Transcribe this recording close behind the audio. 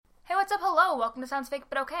what's up? Hello, welcome to Sounds Fake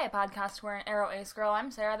But Okay, a podcast where an aro ace girl,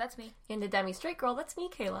 I'm Sarah, that's me, and a demi-straight girl, that's me,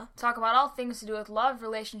 Kayla, talk about all things to do with love,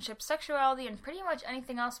 relationships, sexuality, and pretty much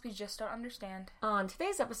anything else we just don't understand. On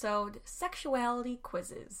today's episode, Sexuality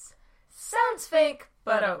Quizzes. Sounds fake,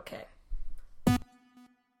 but okay.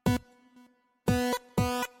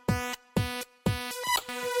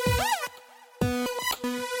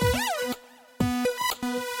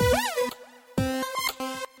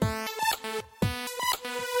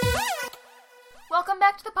 Welcome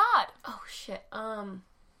back to the pod. Oh, shit.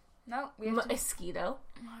 No, we have Mosquito.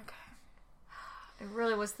 Okay. I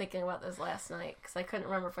really was thinking about this last night, because I couldn't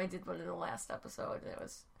remember if I did one in the last episode.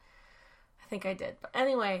 I think I did. But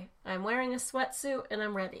anyway, I'm wearing a sweatsuit, and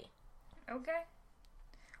I'm ready. Okay.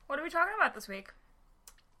 What are we talking about this week?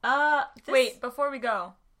 Wait, before we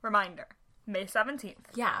go, reminder. May 17th.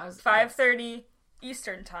 Yeah. 5:30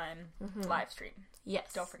 Eastern Time, live stream.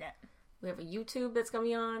 Yes. Don't forget. We have a YouTube that's going to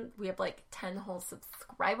be on. We have 10 whole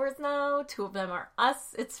subscribers now. 2 of them are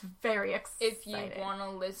us. It's very exciting. If you want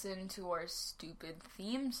to listen to our stupid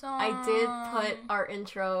theme song. I did put our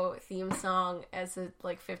intro theme song as a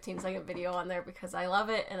 15-second video on there because I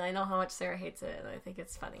love it and I know how much Sarah hates it and I think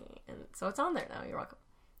it's funny. And so it's on there now. You're welcome.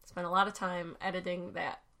 Spent a lot of time editing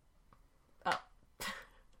that up.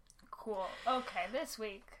 Cool. Okay, this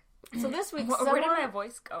week. So this week, where did my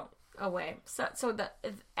voice go? Away. So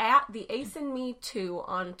at the Ace and Me 2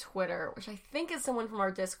 on Twitter, which I think is someone from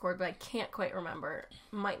our Discord, but I can't quite remember.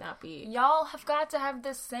 Might not be. Y'all have got to have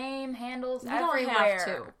the same handles everywhere. You don't have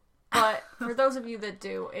to. But for those of you that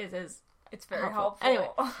do, it's very helpful. Anyway,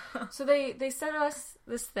 so they sent us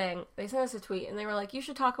this thing. They sent us a tweet, and they were like, you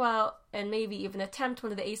should talk about and maybe even attempt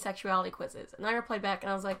one of the asexuality quizzes. And I replied back, and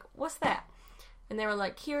I was like, what's that? And they were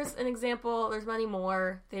like, here's an example, there's many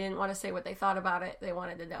more. They didn't want to say what they thought about it. They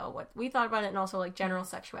wanted to know what we thought about it and also general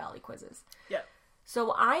sexuality quizzes. Yep.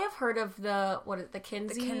 So I have heard of the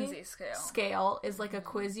Kinsey? The Kinsey scale. Scale is a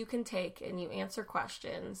quiz you can take and you answer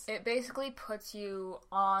questions. It basically puts you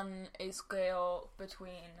on a scale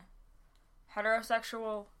between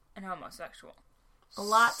heterosexual and homosexual. A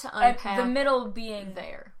lot to unpack. The middle being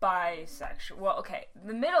there. Bisexual. Well, okay.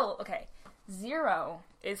 The middle, okay. 0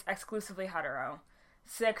 is exclusively hetero.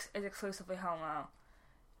 6 is exclusively homo.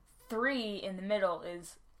 3 in the middle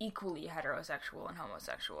is equally heterosexual and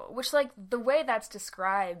homosexual. Which, the way that's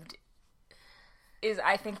described is,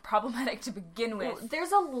 I think, problematic to begin with. Well,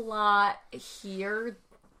 there's a lot here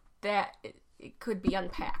that it could be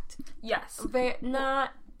unpacked. Yes. But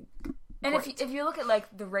not... And if you look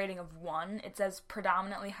at, the rating of 1, it says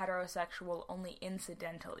predominantly heterosexual, only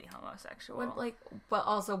incidentally homosexual. But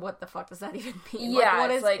also, what the fuck does that even mean? Yeah,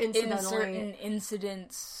 what it's is in certain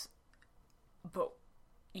incidents, but,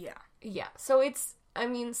 yeah. Yeah, so it's,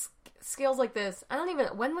 scales like this,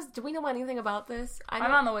 do we know anything about this?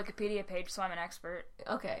 I'm on the Wikipedia page, so I'm an expert.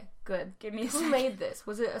 Okay, good. Give me a Who second. made this?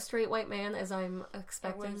 Was it a straight white man, as I'm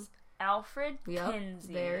expecting? It was Alfred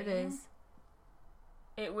Kinsey. There it is.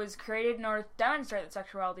 It was created in order to demonstrate that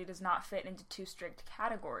sexuality does not fit into 2 strict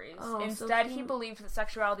categories. Oh, Instead, he believed that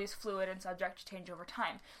sexuality is fluid and subject to change over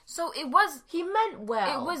time. So it was... He meant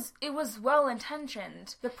well. It was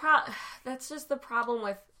well-intentioned. That's just the problem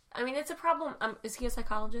with... it's a problem... is he a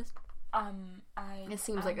psychologist? It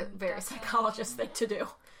seems like a very psychologist thing to do.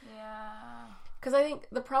 Yeah... Because I think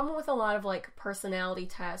the problem with a lot of, personality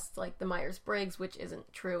tests, the Myers-Briggs, which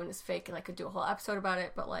isn't true and is fake, and I could do a whole episode about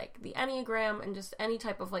it, but, the Enneagram and just any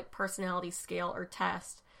type of, personality scale or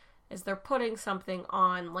test, is they're putting something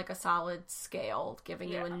on, a solid scale, giving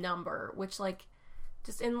you a number, which,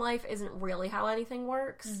 just in life isn't really how anything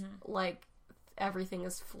works. Mm-hmm. Everything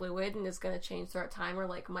is fluid and is going to change throughout time or,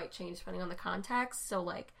 might change depending on the context.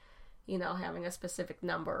 So, having a specific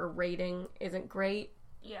number or rating isn't great.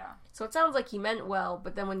 Yeah. So it sounds like he meant well,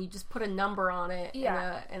 but then when you just put a number on it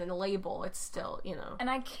and a label, it's still,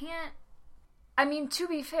 And I can't... to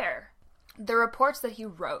be fair, the reports that he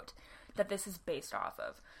wrote that this is based off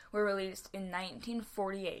of were released in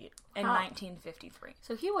 1948 and 1953.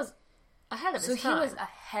 So he was ahead of his time. So he was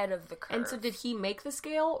ahead of the curve. And so did he make the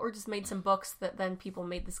scale or just made some books that then people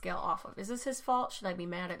made the scale off of? Is this his fault? Should I be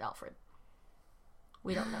mad at Alfred?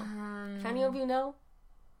 We don't know. If any of you know...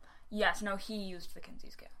 Yes, no, he used the Kinsey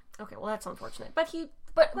scale. Okay, well, that's unfortunate. But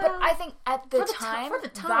I think at the time,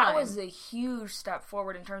 time, that was a huge step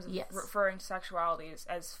forward in terms of yes. referring to sexuality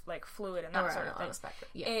as fluid and that sort of thing. On a spectrum.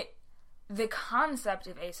 Yeah. The concept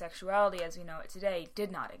of asexuality as we know it today did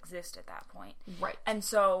not exist at that point. Right. And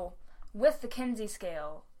so, with the Kinsey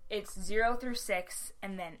scale, it's 0 through 6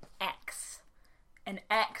 and then X. and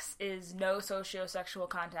X is no sociosexual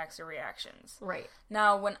contacts or reactions. Right.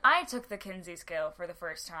 Now, when I took the Kinsey scale for the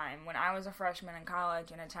first time, when I was a freshman in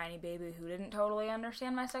college and a tiny baby who didn't totally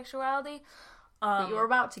understand my sexuality... But you were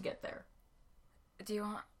about to get there. Is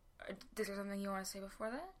there something you want to say before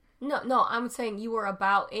that? No, I'm saying you were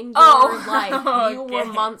about in your life. You were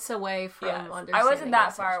months away from understanding. I wasn't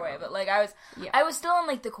that far away, but like I was still in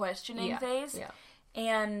like the questioning phase. Yeah.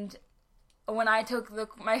 And when I took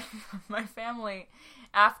my family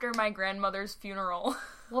after my grandmother's funeral,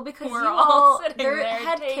 well, because we're all sitting their there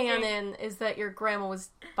headcanon is that your grandma was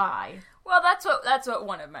bi. Well, that's what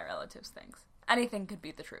one of my relatives thinks. Anything could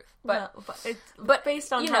be the truth, but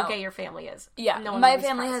based on how gay your family is. Yeah, my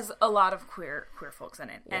family has a lot of queer folks in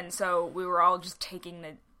it, and so we were all just taking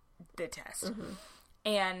the test. Mm-hmm.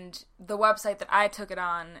 And the website that I took it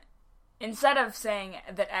on, instead of saying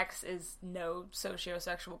that X is no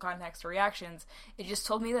sociosexual contacts or reactions, it just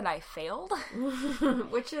told me that I failed,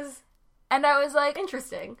 which is, and I was like,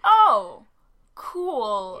 interesting. Oh,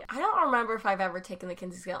 cool. I don't remember if I've ever taken the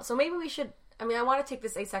Kinsey scale, so maybe we should. I mean, I want to take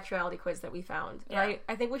this asexuality quiz that we found. Yeah.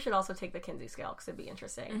 I think we should also take the Kinsey scale because it'd be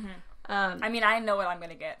interesting. Mm-hmm. I mean, I know what I'm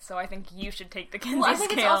going to get, so I think you should take the Kinsey scale. I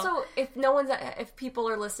think it's also, if people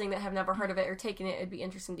are listening that have never heard of it or taken it, it'd be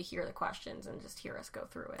interesting to hear the questions and just hear us go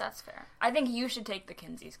through it. That's fair. I think you should take the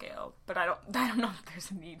Kinsey scale, but I don't know if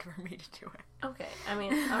there's a need for me to do it. Okay. I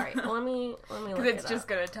mean, all right. Well, let me look because it's just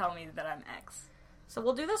going to tell me that I'm X. So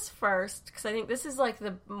we'll do this first because I think this is like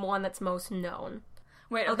the one that's most known.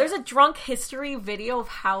 Wait, okay. Oh, there's a drunk history video of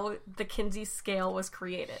how the Kinsey scale was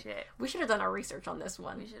created. Shit. We should have done our research on this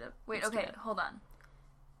one. We should have. Wait, okay, hold on.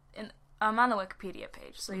 I'm on the Wikipedia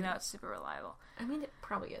page, so you know it's super reliable. I mean, it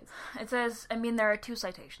probably is. It says, there are 2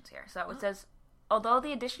 citations here. So it says, although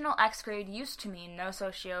the additional X grade used to mean no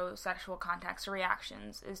socio-sexual contacts or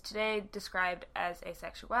reactions, is today described as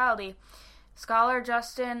asexuality, scholar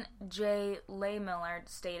Justin J. Leymiller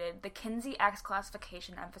stated, the Kinsey X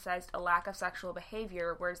classification emphasized a lack of sexual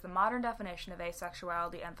behavior, whereas the modern definition of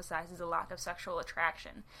asexuality emphasizes a lack of sexual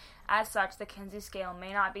attraction. As such, the Kinsey scale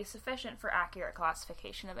may not be sufficient for accurate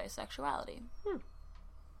classification of asexuality.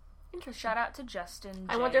 Interesting. Shout out to Justin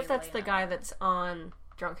J. I wonder if that's Leymiller. the guy that's on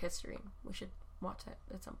Drunk History. We should watch it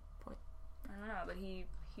at some point. I don't know, but he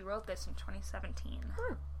wrote this in 2017.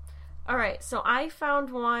 Alright, so I found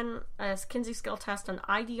one as Kinsey scale test on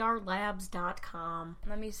idrlabs.com.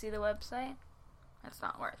 Let me see the website. That's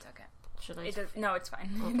not where it's okay. Should I? No, it's fine.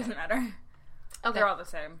 Okay. It doesn't matter. Okay. They're all the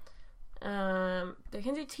same. The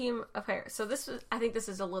Kinsey team. Okay, so I think this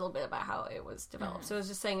is a little bit about how it was developed. Mm-hmm. So it was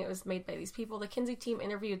just saying it was made by these people. The Kinsey team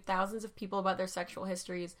interviewed thousands of people about their sexual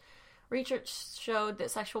histories. Research showed that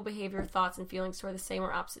sexual behavior, thoughts, and feelings toward the same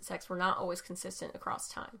or opposite sex were not always consistent across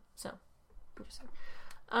time. So, interesting.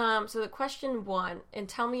 So the question 1, and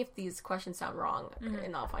tell me if these questions sound wrong,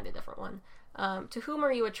 and I'll find a different one. To whom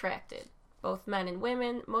are you attracted? Both men and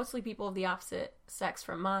women, mostly people of the opposite sex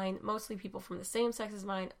from mine, mostly people from the same sex as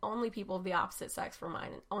mine, only people of the opposite sex from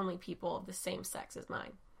mine, and only people of the same sex as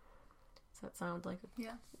mine. Does that sound like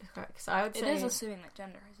yeah? Correct. So I would say it is assuming that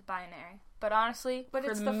gender is binary, but honestly, for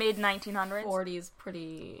the mid 1900s, 40s,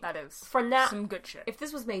 pretty. That is for now some good shit. If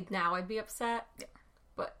this was made now, I'd be upset. Yeah,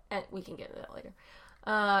 but we can get into that later.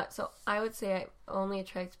 So I would say I only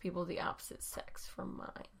attract people of the opposite sex from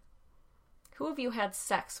mine. Who have you had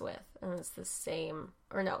sex with? And it's the same,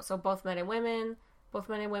 or no, so both men and women, but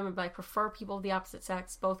I prefer people of the opposite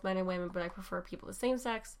sex, both men and women, but I prefer people of the same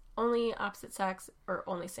sex, only opposite sex, or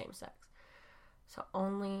only same sex. So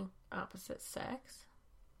only opposite sex.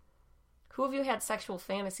 Who have you had sexual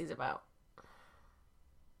fantasies about?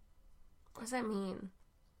 What does that mean?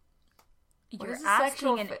 You're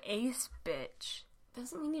asking an ace bitch.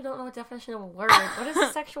 Doesn't mean you don't know the definition of a word. What is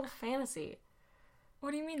a sexual fantasy?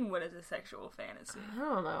 What do you mean, what is a sexual fantasy? I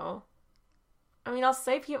don't know. I mean, I'll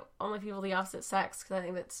say only people of the opposite sex, because I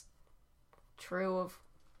think that's true of...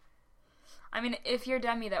 I mean, if you're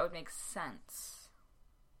Demi, that would make sense.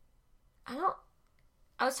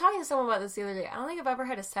 I was talking to someone about this the other day. I don't think I've ever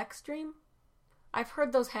had a sex dream. I've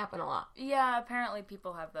heard those happen a lot. Yeah, apparently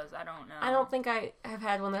people have those. I don't know. I don't think I have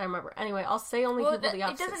had one that I remember. Anyway, I'll say only people of the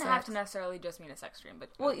opposite sex. It doesn't have to necessarily just mean a sex dream, but...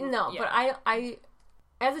 Well, no, yeah. but I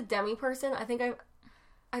as a Demi person, I think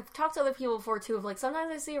I've talked to other people before, too, of, like,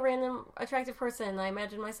 sometimes I see a random attractive person, and I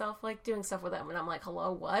imagine myself, like, doing stuff with them, and I'm like,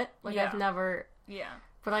 hello, what? Like, yeah. I've never... Yeah.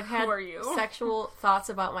 But I've had sexual thoughts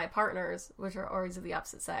about my partners, which are always of the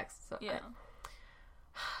opposite sex. So yeah.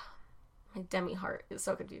 My Demi heart is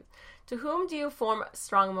so confused. To whom do you form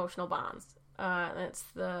strong emotional bonds? It's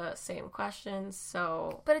the same question,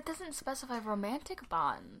 so... But it doesn't specify romantic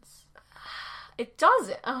bonds. It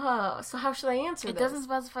doesn't. So how should I answer this? It doesn't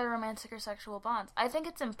specify romantic or sexual bonds. I think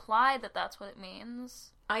it's implied that that's what it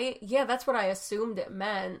means. Yeah, that's what I assumed it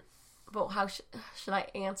meant. But how should I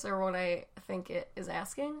answer what I think it is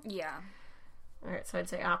asking? Yeah. Alright, so I'd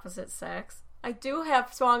say opposite sex. I do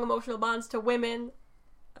have strong emotional bonds to women.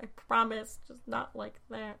 I promise, just not like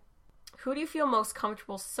that. Who do you feel most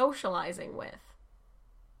comfortable socializing with?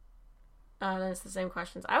 Then it's the same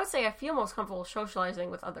questions. I would say I feel most comfortable socializing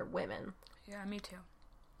with other women. Yeah, me too.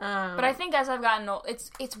 But I think as I've gotten old,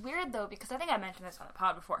 it's weird though, because I think I mentioned this on the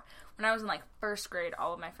pod before. When I was in like first grade,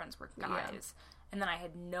 all of my friends were guys, and then I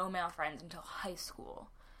had no male friends until high school.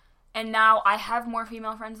 And now I have more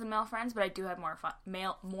female friends than male friends, but I do have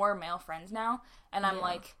more male friends now, and I'm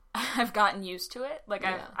like, I've gotten used to it. Like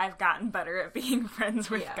I've gotten better at being friends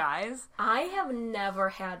with guys. I have never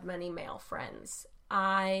had many male friends.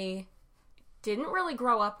 I didn't really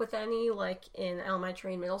grow up with any, like, in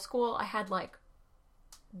elementary and middle school. I had, like,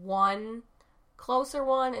 one closer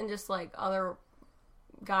one and just, like, other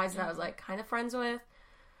guys that I was, like, kind of friends with.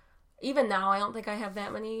 Even now, I don't think I have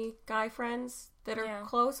that many guy friends that are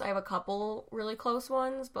close. I have a couple really close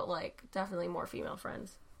ones, but, like, definitely more female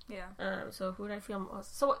friends. Yeah. So who would I feel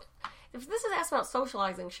most... So, if this is asked about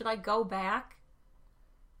socializing, should I go back?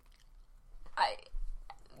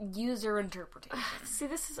 User interpretation. See,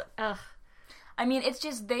 this is... I mean, it's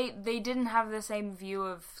just they didn't have the same view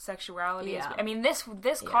of sexuality as I mean, this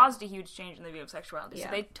caused a huge change in the view of sexuality. So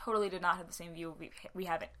they totally did not have the same view we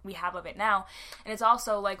have of it now. And it's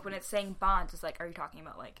also like when it's saying bonds, it's like, are you talking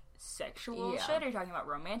about like sexual shit? Are you talking about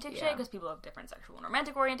romantic shit? Because people have different sexual and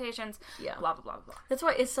romantic orientations. Yeah. Blah blah blah blah. That's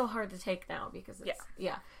why it's so hard to take now because it's,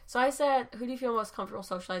 So I said, who do you feel most comfortable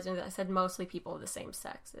socializing with? I said mostly people of the same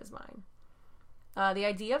sex is mine. The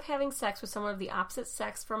idea of having sex with someone of the opposite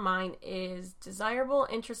sex from mine is desirable,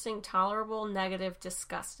 interesting, tolerable, negative,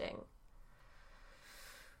 disgusting.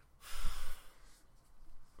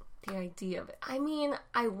 The idea of it. I mean,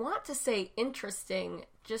 I want to say interesting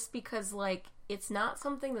just because, like, it's not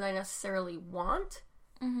something that I necessarily want,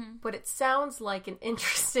 but it sounds like an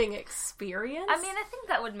interesting experience. I mean, I think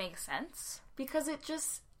that would make sense. Because it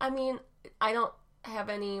just, I mean, I don't have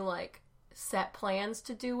any, like, set plans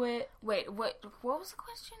to do it. Wait, what was the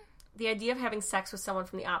question? The idea of having sex with someone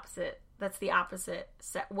from the opposite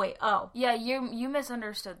yeah, you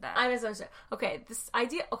misunderstood that. I misunderstood. This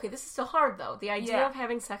is still hard though. The idea of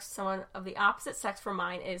having sex with someone of the opposite sex from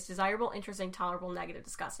mine is desirable, interesting, tolerable, negative,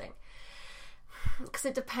 disgusting. Because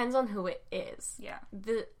it depends on who it is.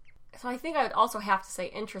 So I think I would also have to say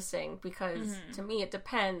interesting because to me it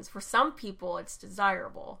depends. For some people it's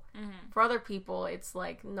desirable. For other people it's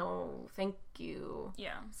like, no, thank you.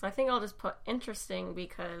 Yeah. So I think I'll just put interesting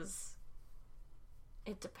because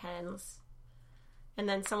it depends. And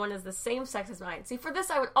then someone is the same sex as mine. See, for this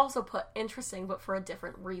I would also put interesting but for a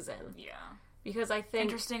different reason. Yeah. Because I think...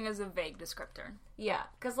 Interesting is a vague descriptor. Yeah.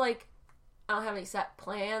 Because, like, I don't have any set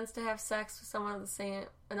plans to have sex with someone of the same...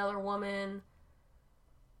 Another woman...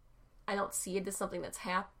 I don't see it as something that's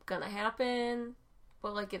gonna happen,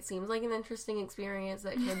 but, like, it seems like an interesting experience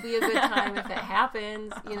that could be a good time if it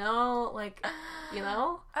happens, you know? Like, you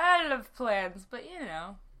know? I love plans, but, you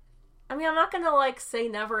know. I mean, I'm not gonna, like, say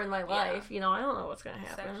never in my life, you know? I don't know what's gonna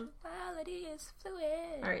happen. Sexuality is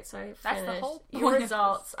fluid. Alright, so I finished. That's the whole point. Your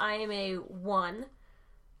results, I am a 1.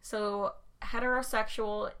 So,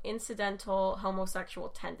 heterosexual, incidental, homosexual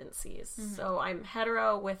tendencies. So, I'm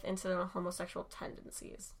hetero with incidental homosexual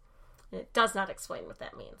tendencies. It does not explain what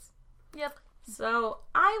that means. Yep. So,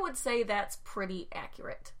 I would say that's pretty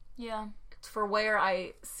accurate. Yeah. For where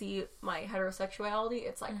I see my heterosexuality,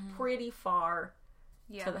 it's, like, pretty far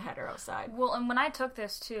to the hetero side. Well, and when I took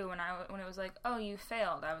this, too, when it was like, oh, you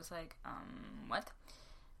failed, I was like, what?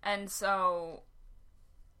 And so...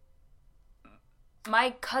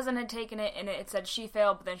 My cousin had taken it, and it said she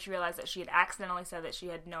failed, but then she realized that she had accidentally said that she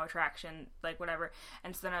had no attraction, like, whatever.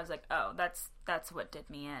 And so then I was like, oh, that's what did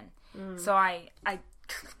me in. So I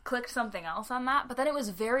clicked something else on that, but then it was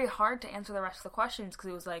very hard to answer the rest of the questions,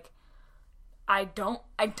 because it was like, I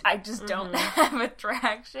just don't have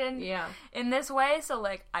attraction in this way, so,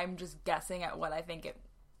 like, I'm just guessing at what I think it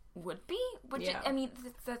would be, which, I mean,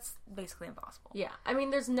 that's basically impossible. Yeah, I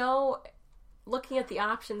mean, there's no... Looking at the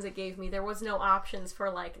options it gave me, there was no options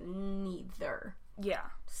for, like, neither. Yeah.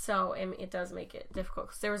 So, I mean, it does make it difficult,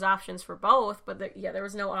 because there was options for both, but, there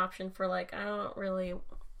was no option for, like, I don't really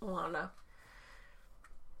want to.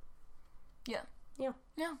 Yeah. Yeah.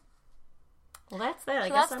 Yeah. Well, that's that. I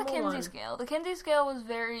guess that's the Kinsey scale. The Kinsey scale was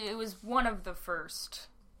it was one of the first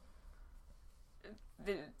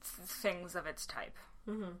things of its type.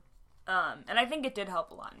 And I think it did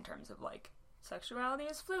help a lot in terms of, like, sexuality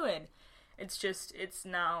is fluid.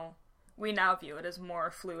 we now view it as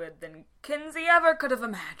more fluid than Kinsey ever could have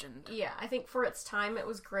imagined. Yeah, I think for its time it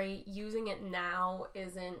was great. Using it now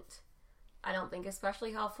isn't, I don't think,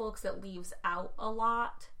 especially helpful because it leaves out a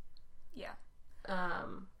lot. Yeah.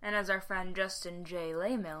 And as our friend Justin J.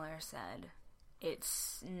 Laymiller said,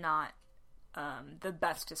 it's not the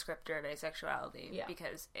best descriptor of asexuality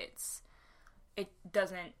because it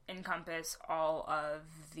doesn't encompass all of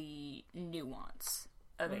the nuance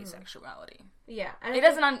of asexuality. Yeah. And it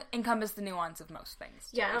doesn't encompass the nuance of most things.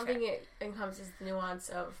 Yeah, I don't think it encompasses the nuance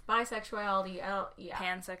of bisexuality.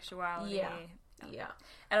 Pansexuality. Yeah.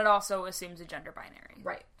 And it also assumes a gender binary.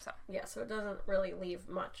 Right. So it doesn't really leave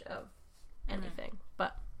much of anything.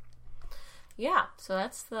 But, yeah, so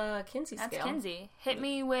that's the Kinsey scale. That's Kinsey. Hit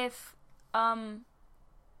me with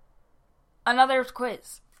another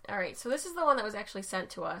quiz. All right, so this is the one that was actually sent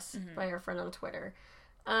to us by our friend on Twitter.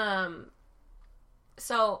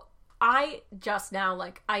 So I just now,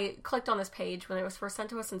 I clicked on this page when it was first sent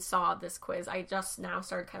to us and saw this quiz. I just now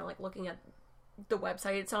started kind of, looking at the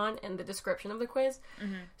website it's on and the description of the quiz.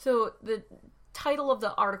 So the title of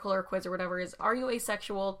the article or quiz or whatever is, "Are you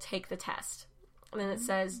asexual? Take the test." And then it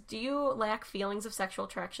says, "Do you lack feelings of sexual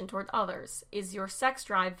attraction toward others? Is your sex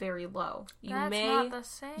drive very low? Not the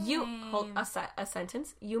same. Hold a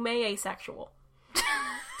sentence. You may asexual.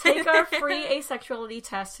 Take our free asexuality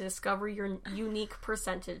test to discover your unique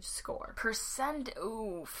percentage score."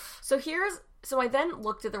 Oof. So I then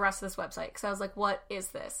looked at the rest of this website because I was like, what is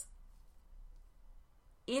this?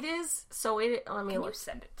 Let me Can you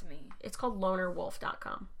send it to me? It's called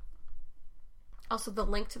lonerwolf.com. Also, the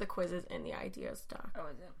link to the quiz is in the ideas doc. Oh,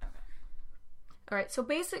 is it? Okay. All right, so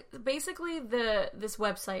basically this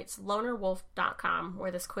website's lonerwolf.com,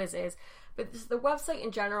 where this quiz is, but the website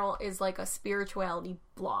in general is like a spirituality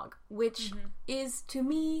blog, which is, to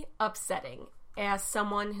me, upsetting as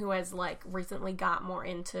someone who has, recently got more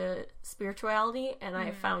into spirituality, and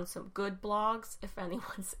I found some good blogs, if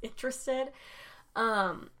anyone's interested.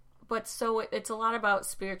 But so it's a lot about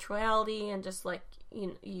spirituality and just,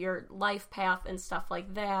 your life path and stuff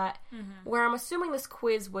like that, where I'm assuming this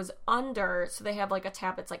quiz was under, so they have, a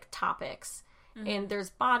tab that's, topics, and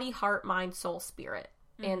there's body, heart, mind, soul, spirit.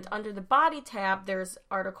 And under the body tab, there's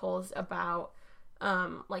articles about,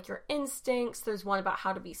 your instincts. There's one about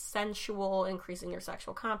how to be sensual, increasing your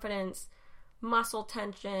sexual confidence, muscle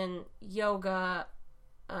tension, yoga,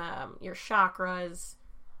 your chakras.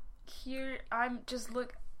 Here, I'm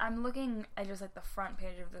looking at just, the front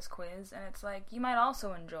page of this quiz, and it's you might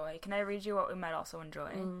also enjoy. Can I read you what we might also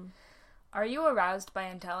enjoy? Are you aroused by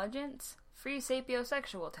intelligence? Free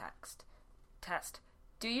sapiosexual test.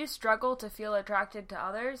 Do you struggle to feel attracted to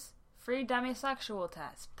others? Free demisexual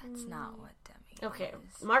test. That's not what demi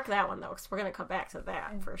is. Mark that one, though, because we're going to come back to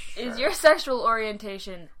that for sure. Is your sexual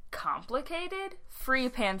orientation complicated? Free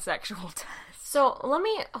pansexual test. So, let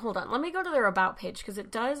me go to their about page, because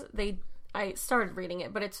I started reading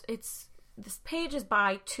it, but it's this page is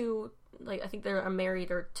by two, I think they're a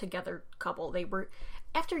married or together couple. They were,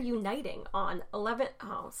 after uniting on 11,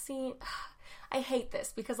 I hate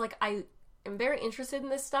this, because, I am very interested in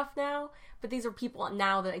this stuff now, but these are people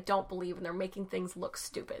now that I don't believe, and they're making things look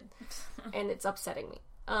stupid, and it's upsetting me.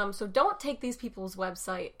 So don't take these people's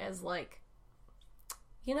website as,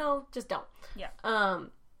 just don't. Yeah.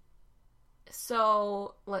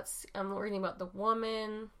 So, I'm reading about the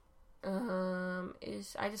woman. I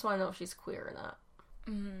just want to know if she's queer or not.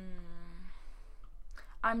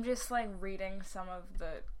 I'm just reading some of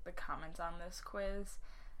the comments on this quiz,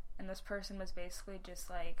 and this person was basically just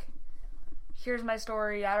here's my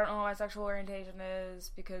story, I don't know what my sexual orientation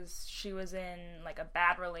is, because she was in a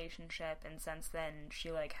bad relationship, and since then she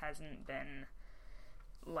hasn't been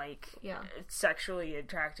sexually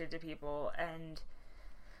attracted to people, and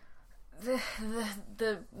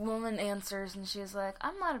the woman answers, and she's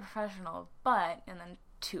I'm not a professional, but, and then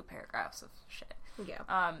 2 paragraphs of shit. Yeah.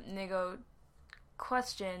 And they go,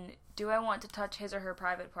 question, do I want to touch his or her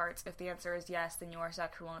private parts? If the answer is yes, then you are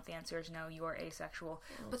sexual, and if the answer is no, you are asexual.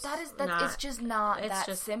 But it's just not that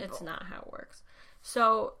simple. It's not how it works.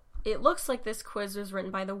 So, it looks like this quiz was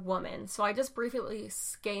written by the woman. So I just briefly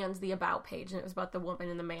scanned the about page, and it was about the woman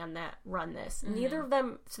and the man that run this. Neither of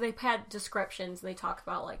them, so they've had descriptions, and they talk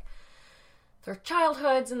about, their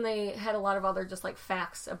childhoods, and they had a lot of other just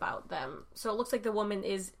facts about them. So it looks like the woman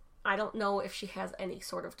is, I don't know if she has any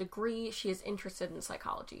sort of degree. She is interested in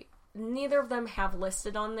psychology. Neither of them have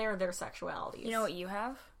listed on there their sexualities. You know what you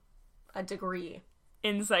have? A degree.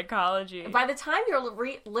 In psychology. By the time you're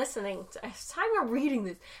listening to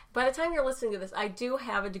this, I do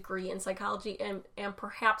have a degree in psychology and am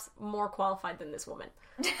perhaps more qualified than this woman.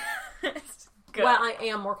 Good. Good. Well, I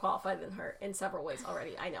am more qualified than her in several ways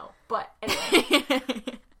already, I know. But anyway.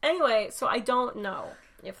 Anyway, so I don't know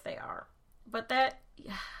if they are. But that,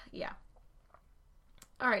 yeah.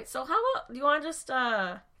 Alright, so how about, do you want to just,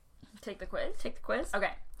 take the quiz? take the quiz?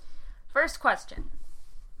 Okay. First question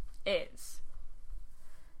is,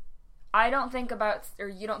 I don't think about, or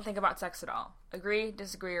you don't think about sex at all. Agree,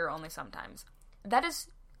 disagree, or only sometimes? That is...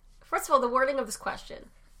 First of all, the wording of this question.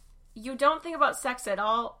 You don't think about sex at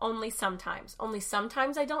all, only sometimes. Only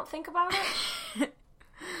sometimes I don't think about it?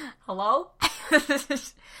 Hello?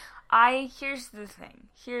 Here's the thing.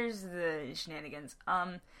 Here's the shenanigans.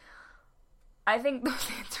 I think those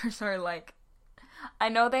answers are like, I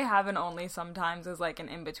know they have an only sometimes as like an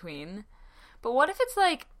in-between, but what if it's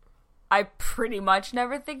like, I pretty much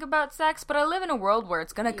never think about sex, but I live in a world where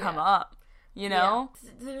it's gonna come up, you know?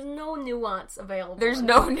 Yeah. There's no nuance available. There's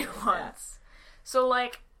no nuance. So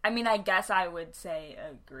like, I mean, I guess I would say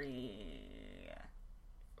agree.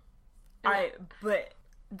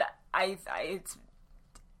 It's,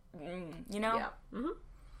 you know? Yeah. Mm-hmm.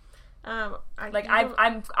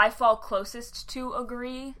 I fall closest to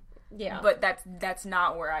agree. Yeah. But that's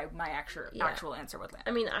not where my actual answer would land.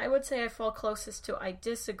 I mean, I would say I fall closest to I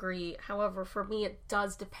disagree. However, for me, it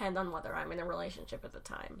does depend on whether I'm in a relationship at the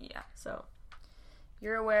time. Yeah. So.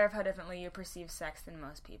 You're aware of how differently you perceive sex than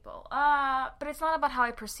most people. But it's not about how I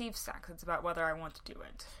perceive sex. It's about whether I want to do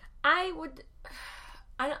it.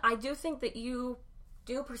 I do think that you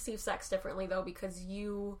do perceive sex differently, though, because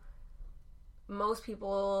most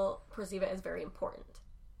people perceive it as very important.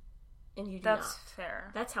 And you do not. That's fair.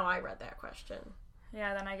 That's how I read that question.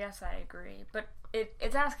 Yeah, then I guess I agree. But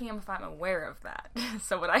it's asking him if I'm aware of that.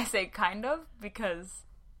 So would I say kind of? Because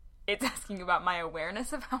it's asking about my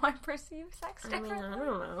awareness of how I perceive sex differently. I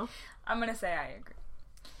don't know. I'm going to say I agree.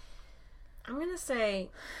 I'm going to say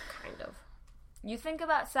kind of. You think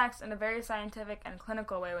about sex in a very scientific and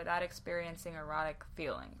clinical way without experiencing erotic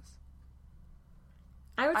feelings.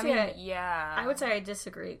 I would say I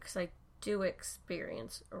disagree, because I do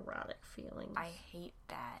experience erotic feelings. I hate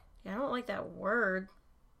that. Yeah, I don't like that word.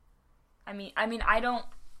 I mean, I don't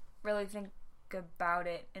really think about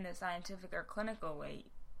it in a scientific or clinical way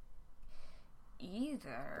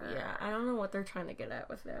either. Yeah, I don't know what they're trying to get at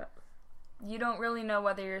with that. You don't really know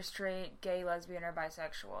whether you're straight, gay, lesbian, or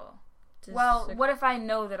bisexual. Well, what if I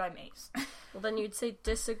know that I'm ace? Well, then you'd say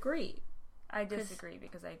disagree. I disagree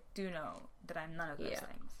because I do know that I'm none of those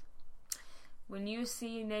things. When you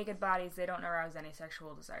see naked bodies, they don't arouse any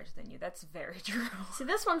sexual desires within you. That's very true. See,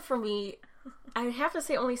 this one for me, I have to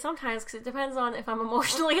say only sometimes, because it depends on if I'm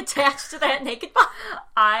emotionally attached to that naked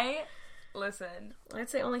body. Listen. I'd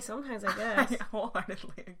say only sometimes, I guess. I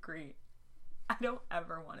wholeheartedly agree. I don't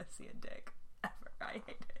ever want to see a dick. Ever. I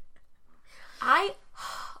hate it. I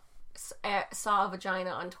saw a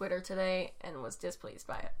vagina on Twitter today and was displeased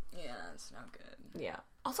by it. Yeah, it's not good. Yeah.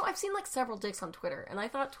 Also, I've seen like several dicks on Twitter, and I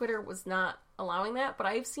thought Twitter was not allowing that, but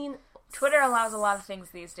I've seen... Twitter allows a lot of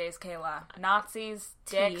things these days, Kayla. Nazis,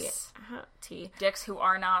 dicks. Dicks who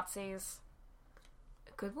are Nazis.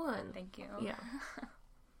 Good one. Thank you. Yeah.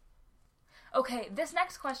 Okay, this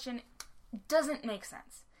next question doesn't make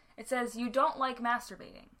sense. It says, you don't like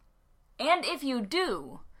masturbating. And if you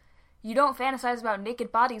do, you don't fantasize about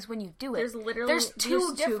naked bodies when you do it. There's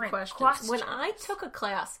two different questions. When I took a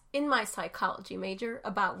class in my psychology major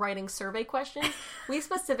about writing survey questions, we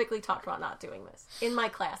specifically talked about not doing this. In my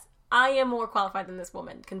class. I am more qualified than this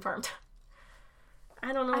woman, confirmed.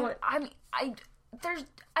 I don't know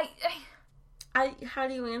how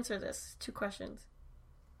do you answer this? Two questions.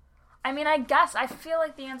 I mean, I guess I feel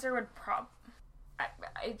like the answer would I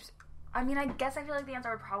feel like the answer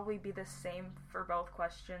would probably be the same for both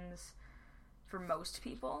questions for most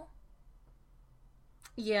people.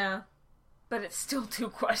 Yeah. But it's still two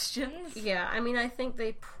questions. Yeah, I mean, I think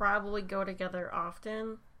they probably go together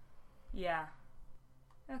often. Yeah.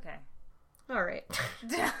 Okay. Alright.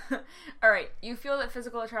 Alright, you feel that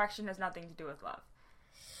physical attraction has nothing to do with love.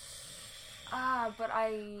 But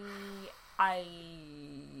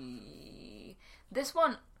this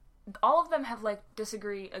one, all of them have like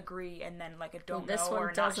disagree, agree, and then like a don't know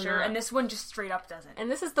or not sure, and this one just straight up doesn't. And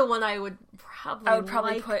this is the one I would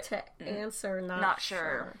probably put to answer not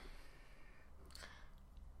sure.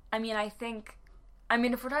 I mean,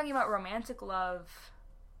 if we're talking about romantic love,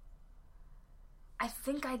 I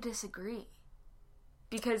think I disagree.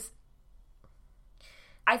 Because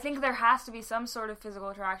I think there has to be some sort of physical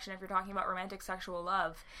attraction if you're talking about romantic sexual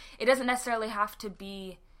love. It doesn't necessarily have to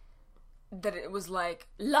be that it was like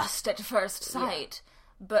lust at first sight,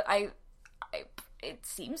 but it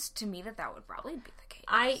seems to me that would probably be the case.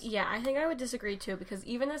 I think I would disagree too, because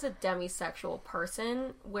even as a demisexual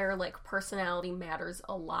person, where like personality matters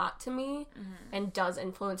a lot to me and does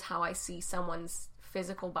influence how I see someone's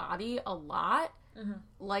physical body a lot,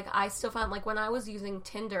 like I still found like when I was using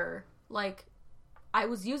Tinder, like I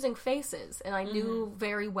was using faces, and I knew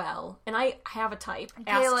very well, and I have a type. Kayla,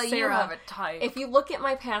 Ask Sarah, you have a type. If you look at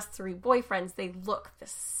my past 3 boyfriends, they look the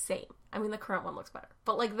same. I mean, the current one looks better,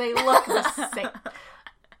 but like they look the same.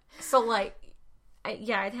 So like,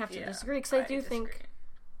 I'd have to disagree, because I do think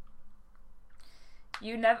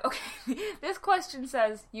you never. Okay, this question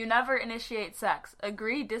says you never initiate sex.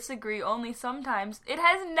 Agree, disagree, only sometimes. It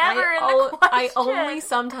has never in the question. I only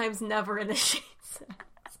sometimes never initiate sex.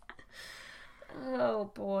 Oh,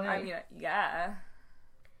 boy. I mean, yeah.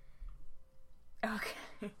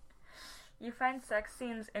 Okay. You find sex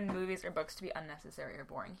scenes in movies or books to be unnecessary or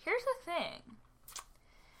boring. Here's the thing.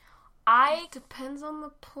 It depends on the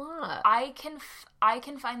plot. I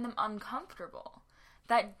can find them uncomfortable.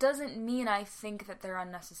 That doesn't mean I think that they're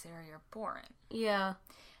unnecessary or boring. Yeah.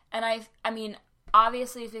 And I mean,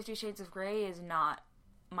 obviously 50 Shades of Grey is not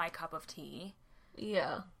my cup of tea.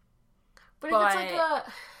 Yeah. But if it's like a...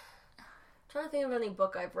 I'm trying to think of any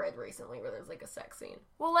book I've read recently where there's like a sex scene.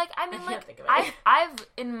 Well, like, I mean, I like, can't think of it. I've,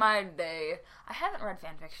 in my day, I haven't read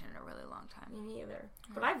fan fiction in a really long time. Me neither.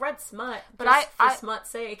 But I've read smut, but for smut's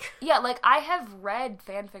sake. Yeah, like, I have read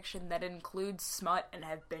fan fiction that includes smut and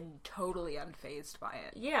have been totally unfazed by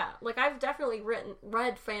it. Yeah, like, I've definitely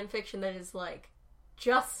read fan fiction that is, like,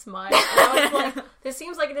 just smut. And I was like, this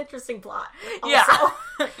seems like an interesting plot. Also.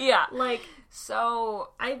 Yeah. Yeah. Like, so...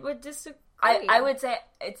 I would disagree. I would say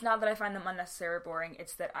it's not that I find them unnecessary or boring,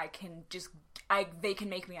 it's that I can just... they can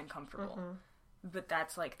make me uncomfortable. But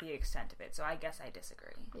that's, like, the extent of it, so I guess I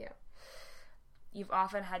disagree. Yeah. You've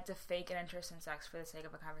often had to fake an interest in sex for the sake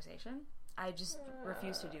of a conversation? I just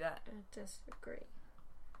refuse to do that. I disagree.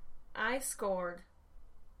 I scored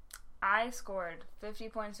 50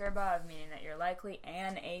 points or above, meaning that you're likely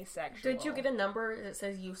an asexual. Did you get a number that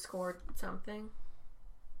says you scored something?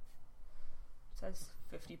 It says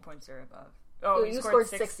 50 points or above. Oh, you scored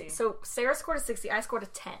 60. So Sarah scored a 60, I scored a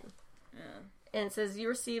 10. Yeah. And it says you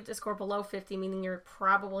received a score below 50, meaning you're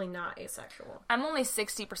probably not asexual. I'm only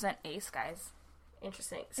 60% ace, guys.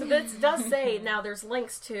 Interesting. So this does say, now there's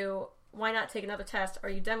links to why not take another test. Are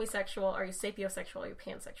you demisexual? Are you sapiosexual? Are you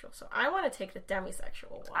pansexual? So I want to take the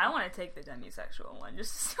demisexual one. I want to take the demisexual one,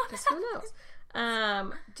 just who knows.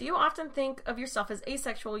 Do you often think of yourself as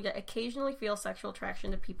asexual, yet occasionally feel sexual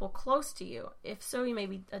attraction to people close to you? If so, you may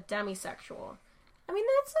be a demisexual. I mean,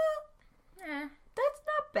 that's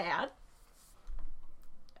not bad.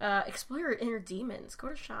 Explore your inner demons. Go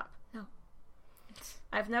to shop. No.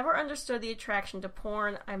 I've never understood the attraction to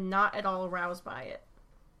porn. I'm not at all aroused by it.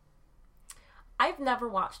 I've never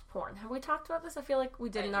watched porn. Have we talked about this? I feel like we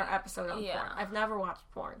did in our episode on porn. I've never watched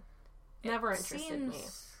porn. Never interested me.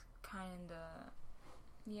 Kinda.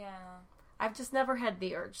 Yeah. I've just never had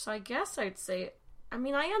the urge. So I guess I'd say, I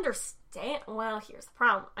mean, I understand. Well, here's the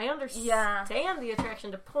problem. I understand the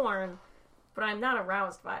attraction to porn, but I'm not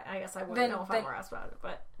aroused by it. I guess I wouldn't know if I'm aroused about it,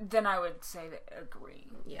 but... Then I would say that agree.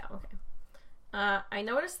 Yeah, okay. I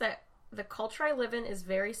noticed that the culture I live in is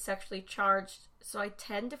very sexually charged, so I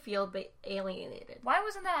tend to feel alienated. Why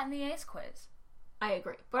wasn't that in the ACE quiz? I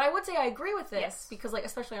agree. But I would say I agree with this, because, like,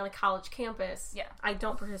 especially on a college campus, I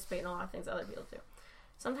don't participate in a lot of things other people do.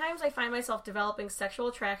 Sometimes I find myself developing sexual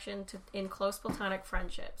attraction in close platonic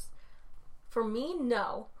friendships. For me,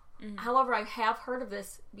 no. Mm-hmm. However, I have heard of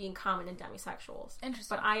this being common in demisexuals.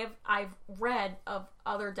 Interesting. But I've read of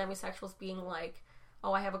other demisexuals being like,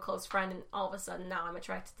 oh, I have a close friend, and all of a sudden now I'm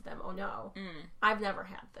attracted to them. Oh, no. I've never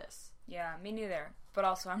had this. Yeah, me neither. But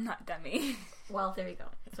also, I'm not demi. Well, there you go.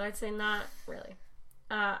 So I'd say not really.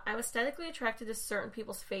 I'm aesthetically attracted to certain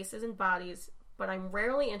people's faces and bodies, but I'm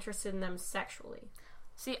rarely interested in them sexually.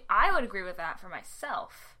 See, I would agree with that for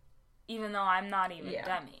myself, even though I'm not even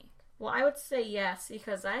demi. Well, I would say yes,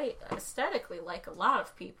 because I aesthetically like a lot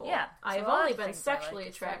of people. Yeah. I've only been sexually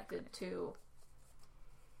attracted to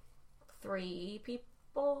 3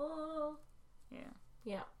 people. Yeah.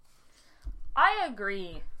 Yeah. I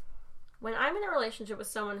agree. When I'm in a relationship with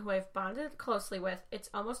someone who I've bonded closely with,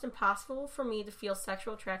 it's almost impossible for me to feel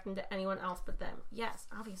sexual attraction to anyone else but them. Yes,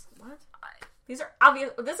 obviously. What? These are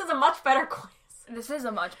obvious. This is a much better quiz. This is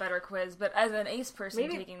a much better quiz, but as an ace person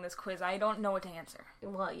taking this quiz, I don't know what to answer.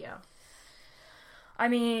 Well, yeah. I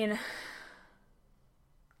mean,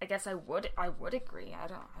 I guess I would agree. I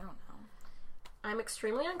don't know. I'm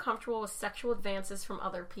extremely uncomfortable with sexual advances from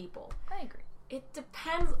other people. I agree. It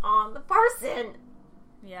depends on the person.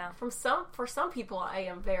 Yeah. For some people, I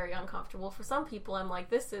am very uncomfortable. For some people, I'm like,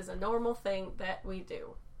 this is a normal thing that we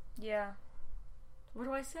do. Yeah. What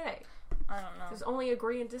do I say? I don't know. There's only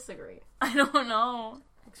agree and disagree. I don't know.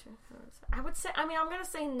 I'm gonna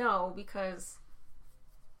say no, because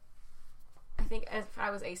I think if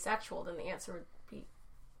I was asexual, then the answer would be,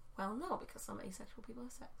 well, no, because some asexual people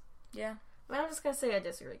have sex. Yeah. I'm just gonna say I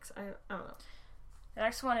disagree, because I don't know. The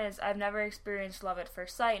next one is, I've never experienced love at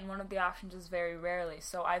first sight, and one of the options is very rarely.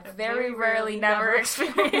 So I've very rarely never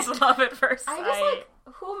experienced love at first sight. I just,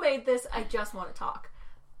 like, who made this? I just want to talk.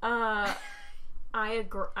 I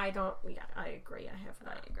agree. I agree. I have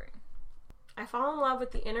that. I agree. I fall in love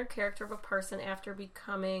with the inner character of a person after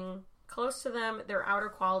becoming close to them. Their outer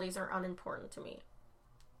qualities are unimportant to me.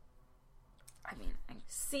 I mean,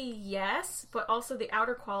 see, yes, but also the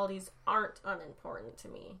outer qualities aren't unimportant to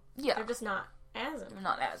me. Yeah. They're just not as important.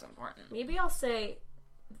 Not as important. Maybe I'll say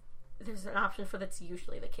there's an option for that's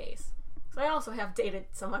usually the case. So I also have dated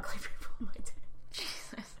some ugly people in my day.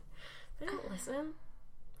 Jesus. They don't listen.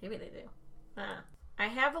 Maybe they do. I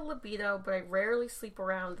have a libido, but I rarely sleep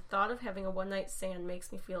around. The thought of having a one-night stand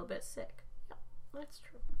makes me feel a bit sick. Yeah, that's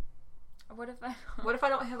true. What if I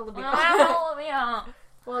don't have a libido?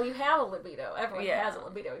 Well, you have a libido. Everyone has a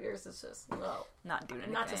libido. Yours is just low. Not doing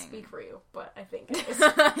anything. Not to speak for you, but I think it is.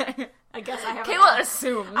 I guess I haven't. Kayla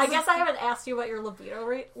assumes. I guess I haven't asked you about your libido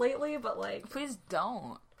lately, but like, please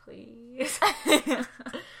don't. Please.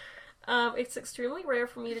 It's extremely rare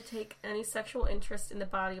for me to take any sexual interest in the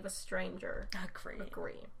body of a stranger.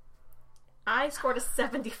 Agree. I scored a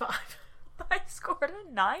 75. I scored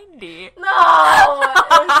a 90. No!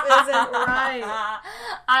 This isn't right.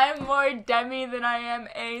 I'm more Demi than I am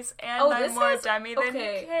Ace, and I'm more Demi than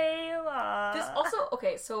Kayla. This also,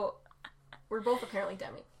 okay, so we're both apparently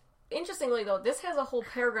Demi. Interestingly, though, this has a whole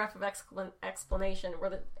paragraph of explanation where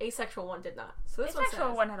the asexual one did not. So this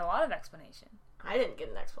asexual one had a lot of explanation. I didn't get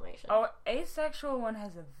an explanation. Oh, asexual one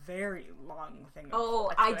has a very long thing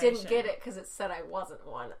of I didn't get it because it said I wasn't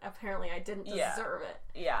one. Apparently I didn't deserve it.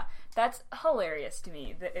 Yeah. That's hilarious to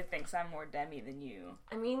me that it thinks I'm more Demi than you.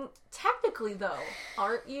 I mean, technically, though,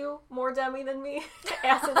 aren't you more Demi than me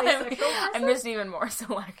as an asexual person? I'm just even more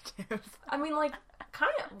selective. I mean, like,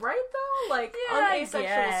 kind of, right, though? Like, on the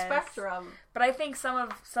asexual spectrum. But I think some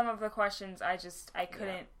of the questions I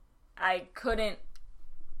couldn't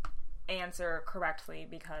answer correctly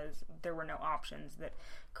because there were no options that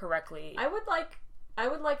correctly. I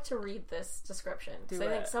would like to read this description because I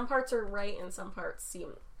think some parts are right and some parts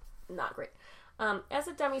seem not great. As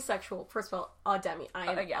a demisexual, first of all, a demi.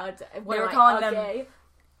 They were calling them gay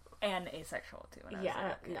and asexual too. And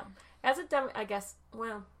no. As a demi, I guess.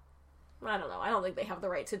 Well, I don't know. I don't think they have the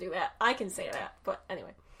right to do that. I can say that, but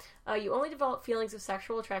anyway. You only develop feelings of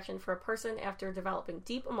sexual attraction for a person after developing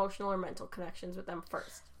deep emotional or mental connections with them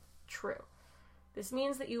first. True. This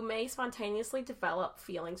means that you may spontaneously develop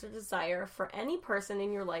feelings or desire for any person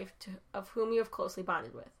in your life of whom you have closely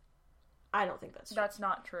bonded with. I don't think that's true. That's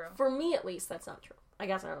not true. For me, at least, that's not true. I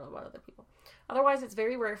guess I don't know about other people. Otherwise, it's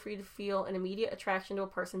very rare for you to feel an immediate attraction to a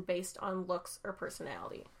person based on looks or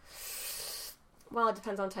personality. Well, it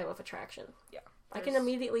depends on type of attraction. Yeah. I can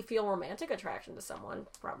immediately feel romantic attraction to someone,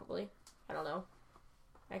 probably. I don't know.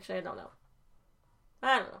 Actually, I don't know.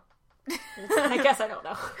 I guess I don't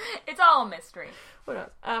know. It's all a mystery. Who knows?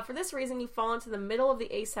 For this reason, you fall into the middle of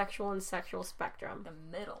the asexual and sexual spectrum.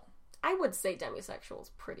 The middle. I would say demisexual is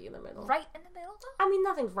pretty in the middle. Right in the middle, though? I mean,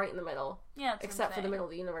 nothing's right in the middle. Yeah, except for the middle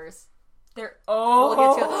of the universe. We'll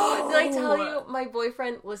get to it. Did I tell you my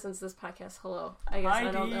boyfriend listens to this podcast? Hello. I guess I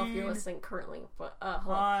don't know if you're listening currently, but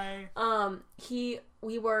hello. Hi.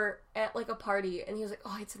 We were at like a party and he was like,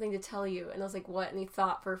 "Oh, I had something to tell you." And I was like, "What?" And he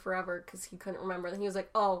thought for forever because he couldn't remember. Then he was like,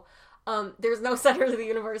 "Oh, there's no center to the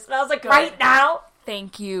universe." And I was like, "Right now?"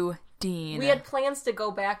 Thank you, Dean. We had plans to go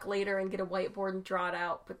back later and get a whiteboard and draw it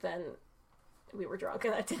out, but then we were drunk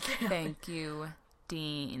and that didn't happen. Thank you,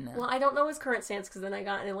 Dean. Well, I don't know his current stance because then I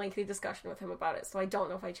got in a lengthy discussion with him about it, so I don't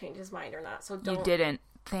know if I changed his mind or not. So don't. You didn't.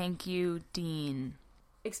 Thank you, Dean.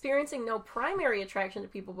 Experiencing no primary attraction to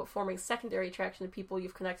people, but forming secondary attraction to people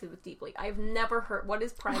you've connected with deeply. I've never heard what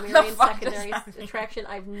is primary and secondary attraction.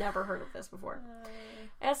 I've never heard of this before.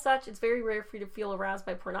 As such, it's very rare for you to feel aroused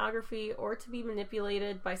by pornography or to be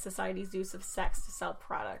manipulated by society's use of sex to sell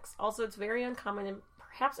products. Also, it's very uncommon and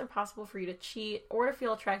perhaps impossible for you to cheat or to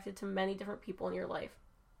feel attracted to many different people in your life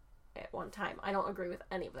at one time. I don't agree with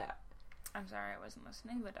any of that. I'm sorry, I wasn't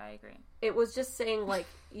listening, but I agree. It was just saying, like,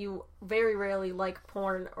 you very rarely like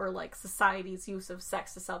porn or, like, society's use of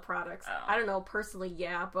sex to sell products. Oh. I don't know, personally,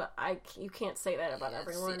 yeah, but you can't say that about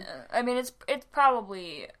everyone. I mean, it's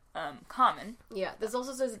probably common. Yeah, this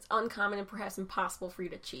also says it's uncommon and perhaps impossible for you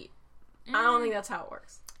to cheat. I don't think that's how it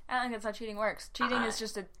works. I don't think that's how cheating works. Cheating is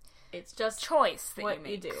just it's just choice that what you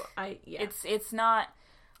make. you do. It's not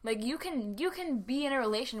like you can be in a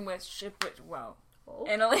relationship with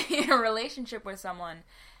in a relationship with someone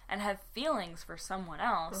and have feelings for someone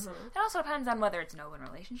else. Mm-hmm. It also depends on whether it's an open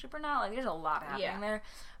relationship or not. Like, there's a lot happening there.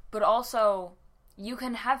 But also, you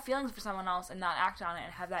can have feelings for someone else and not act on it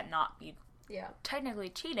and have that not be technically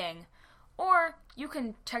cheating. Or you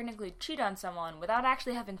can technically cheat on someone without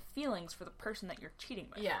actually having feelings for the person that you're cheating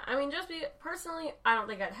with. Yeah, I mean, personally, I don't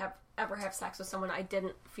think I'd ever have sex with someone I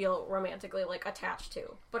didn't feel romantically, like, attached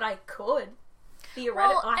to. But I could.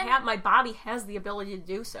 Theoretically, my body has the ability to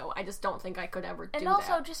do so. I just don't think I could ever do that. And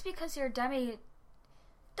also, just because you're a demi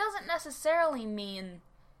doesn't necessarily mean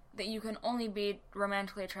that you can only be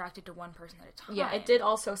romantically attracted to one person at a time. Yeah, it did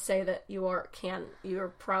also say that you're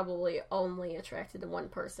probably only attracted to one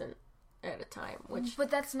person at a time,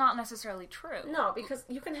 but that's not necessarily true. No, because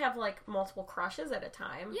you can have, like, multiple crushes at a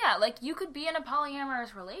time. Yeah, like, you could be in a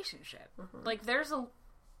polyamorous relationship. Mm-hmm. Like, there's a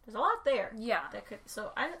lot there. Yeah. That could,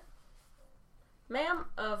 so ma'am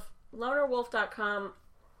of lonerwolf.com,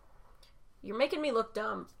 you're making me look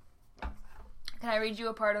dumb. Can I read you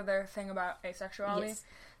a part of their thing about asexuality? Yes.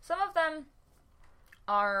 Some of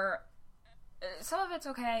it's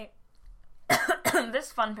okay.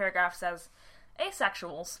 This fun paragraph says,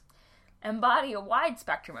 asexuals embody a wide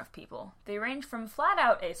spectrum of people. They range from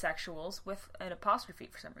flat-out asexuals, with an apostrophe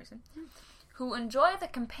for some reason, who enjoy the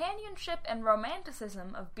companionship and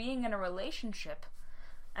romanticism of being in a relationship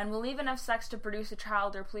and will even have sex to produce a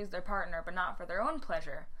child or please their partner, but not for their own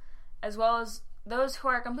pleasure, as well as those who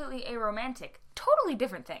are completely aromantic. Totally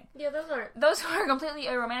different thing. Yeah, those aren't. Those who are completely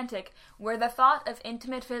aromantic, where the thought of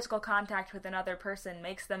intimate physical contact with another person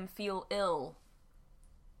makes them feel ill.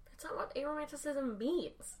 That's not what aromanticism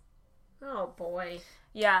means. Oh, boy.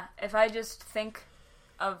 Yeah, if I just think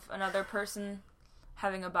of another person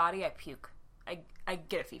having a body, I puke. I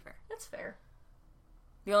get a fever. That's fair.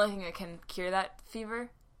 The only thing that can cure that fever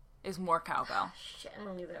is more cowbell. Shit,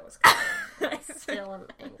 I knew that was coming. I still am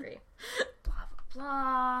angry. Blah, blah,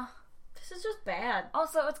 blah. This is just bad.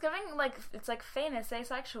 Also, it's giving, like, it's like famous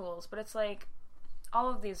asexuals, but it's like,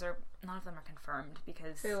 none of them are confirmed,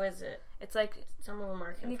 because... Who is it? It's like... Some of them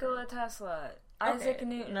are confirmed. Nikola Tesla, Isaac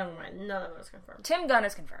Newton. Never mind, none of them is confirmed. Tim Gunn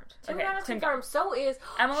is confirmed. Tim Gunn is confirmed. So is...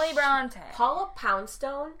 Emily Bronte. Paula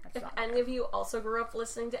Poundstone. If any of you also grew up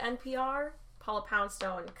listening to NPR, Paula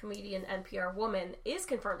Poundstone, comedian, NPR woman, is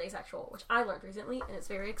confirmed asexual, which I learned recently, and it's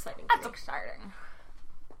very exciting to me. That's exciting.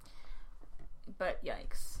 But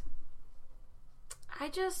yikes.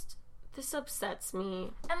 This upsets me.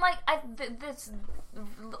 And, like,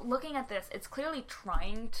 looking at this, it's clearly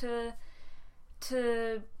trying to,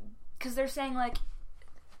 because they're saying, like,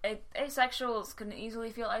 asexuals can easily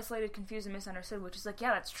feel isolated, confused, and misunderstood, which is, like,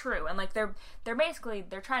 yeah, that's true. And, like, they're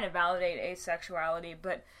trying to validate asexuality,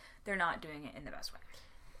 but they're not doing it in the best way.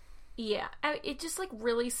 Yeah, it just, like,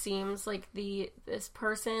 really seems like this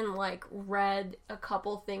person, like, read a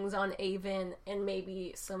couple things on Avon and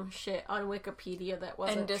maybe some shit on Wikipedia that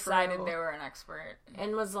wasn't and decided true, they were an expert.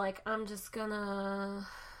 And was like, I'm just gonna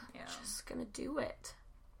do it.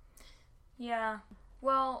 Yeah.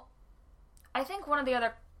 Well, I think one of the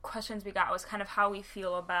other questions we got was kind of how we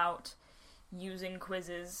feel about using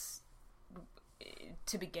quizzes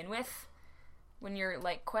to begin with when you're,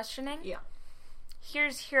 like, questioning. Yeah.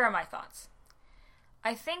 Here are my thoughts.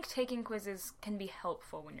 I think taking quizzes can be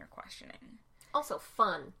helpful when you're questioning. Also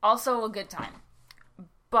fun. Also a good time.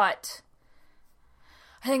 But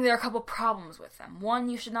I think there are a couple problems with them. One,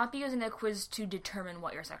 you should not be using a quiz to determine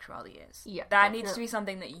what your sexuality is. Yeah. That needs to be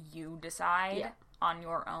something that you decide on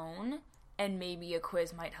your own, and maybe a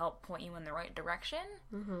quiz might help point you in the right direction.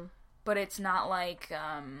 Mm-hmm. But it's not like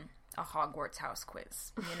a Hogwarts house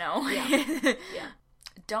quiz, you know? Yeah.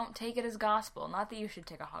 Don't take it as gospel. Not that you should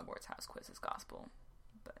take a Hogwarts house quiz as gospel.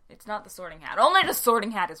 But it's not the Sorting Hat. Only the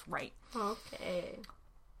Sorting Hat is right. Okay.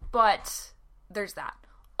 But there's that.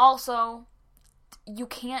 Also,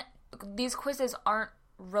 these quizzes aren't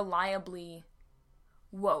reliably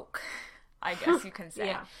woke, I guess you can say.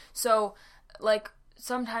 Yeah. So, like,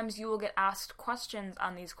 sometimes you will get asked questions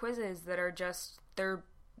on these quizzes that are just, they're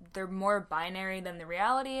more binary than the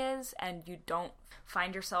reality is, and you don't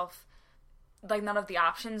find yourself, like, none of the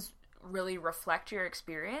options really reflect your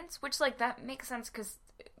experience, which, like, that makes sense because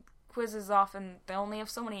quizzes often, they only have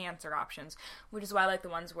so many answer options, which is why I like the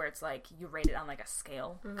ones where it's, like, you rate it on, like, a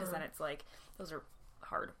scale, because then it's, like, those are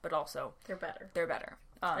hard, but also... They're better.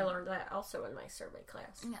 I learned that also in my survey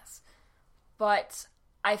class. Yes. But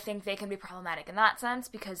I think they can be problematic in that sense,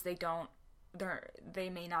 because they don't they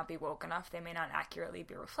may not be woke enough. They may not accurately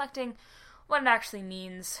be reflecting what it actually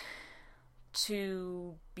means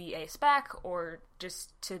to be aspec or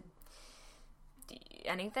just to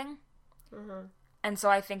anything. Mm-hmm. And so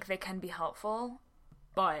I think they can be helpful,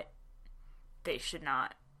 but they should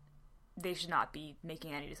not be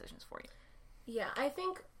making any decisions for you. Yeah, I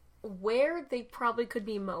think where they probably could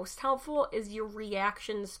be most helpful is your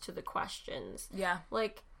reactions to the questions. Yeah.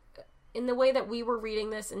 Like, in the way that we were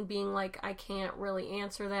reading this and being like, I can't really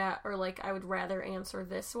answer that, or like, I would rather answer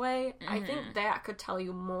this way, I think that could tell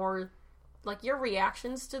you more, like, your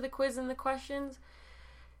reactions to the quiz and the questions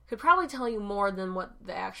could probably tell you more than what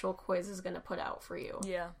the actual quiz is going to put out for you.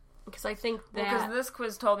 Yeah. Because I think that... Because this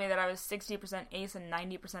quiz told me that I was 60% ace and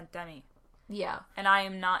 90% demi. Yeah. And I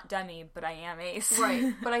am not demi, but I am ace.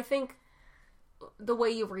 Right. But I think the way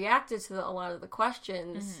you reacted to a lot of the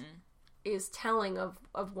questions is telling of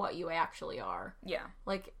what you actually are. Yeah.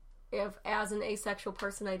 Like, if as an asexual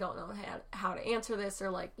person, I don't know how to answer this,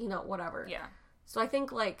 or like, you know, whatever. Yeah. So I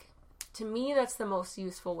think, like, to me, that's the most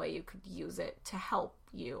useful way you could use it to help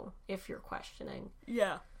you if you're questioning.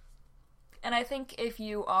 Yeah. And I think if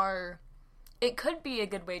you are... It could be a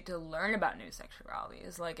good way to learn about new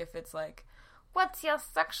sexualities. Like, if it's like, what's your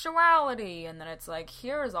sexuality? And then it's like,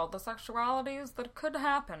 here's all the sexualities that could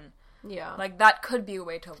happen. Yeah. Like, that could be a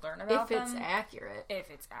way to learn about them. If it's accurate. If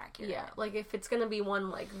it's accurate. Yeah. Like, if it's gonna be one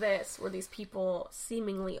like this, where these people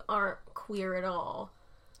seemingly aren't queer at all.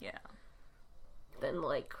 Yeah. Then,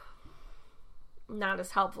 like, not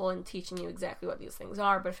as helpful in teaching you exactly what these things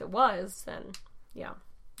are. But if it was, then, yeah.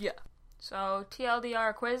 Yeah. So,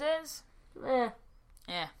 TLDR quizzes? Eh.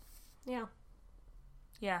 Yeah. Yeah.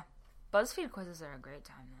 Yeah. BuzzFeed quizzes are a great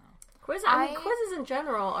time, though. Quizzes in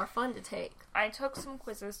general are fun to take. I took some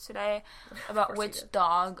quizzes today about which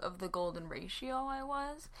dog of the golden ratio I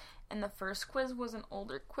was. And the first quiz was an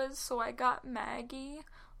older quiz, so I got Maggie,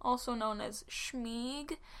 also known as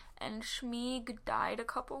Schmeeg. And Schmeeg died a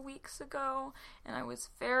couple weeks ago, and I was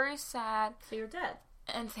very sad. So you're dead.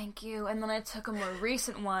 And thank you. And then I took a more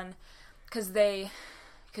recent one, because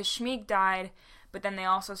Schmeeg died, but then they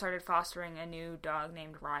also started fostering a new dog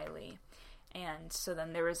named Riley. And so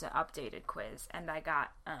then there was an updated quiz, and I got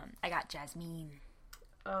Jasmine.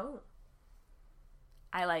 Oh.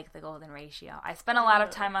 I like the golden ratio. I spent a lot of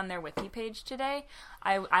time on their wiki page today.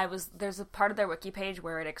 There's a part of their wiki page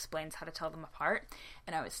where it explains how to tell them apart,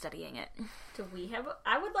 and I was studying it. Do we have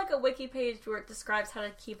I would like a wiki page where it describes how to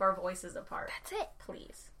keep our voices apart. That's it.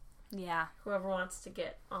 Please. Yeah. Whoever wants to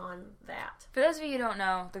get on that. For those of you who don't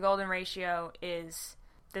know, the golden ratio is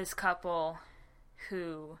this couple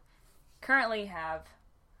who currently have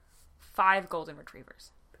 5 golden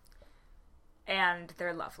retrievers. And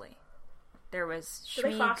they're lovely. There was Schmeeg.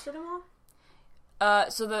 Did they foster them all?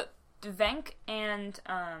 So the Venk and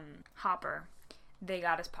Hopper, they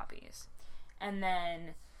got as puppies. And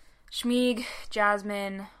then Schmeeg,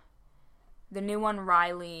 Jasmine, the new one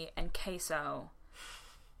Riley, and Queso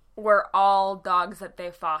were all dogs that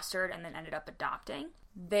they fostered and then ended up adopting.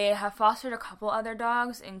 They have fostered a couple other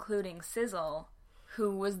dogs, including Sizzle,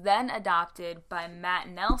 who was then adopted by Matt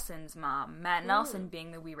Nelson's mom. Matt Nelson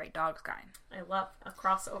being the We Rate Dogs guy. I love a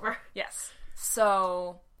crossover. Yes.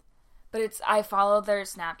 So, but I followed their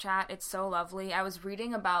Snapchat. It's so lovely. I was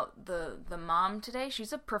reading about the mom today.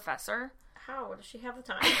 She's a professor. How does she have the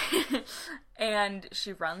time? And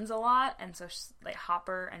she runs a lot, and so she's like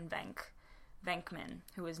Hopper and Venkman,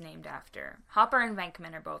 who is named after... Hopper and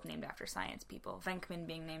Venkman are both named after science people. Venkman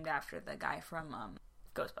being named after the guy from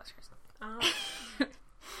Ghostbusters.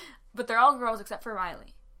 But they're all girls except for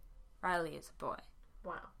Riley. Riley is a boy.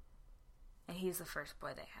 Wow. And he's the first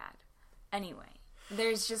boy they had. Anyway,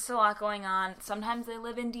 there's just a lot going on. Sometimes they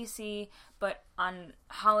live in DC, but on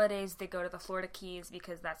holidays they go to the Florida Keys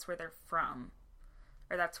because that's where they're from.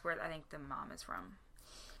 Or that's where I think the mom is from.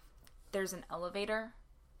 There's an elevator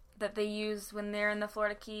that they use when they're in the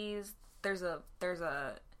Florida Keys. There's a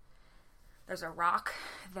rock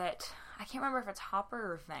that I can't remember if it's Hopper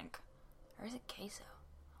or Venk. Or is it Queso?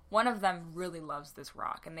 One of them really loves this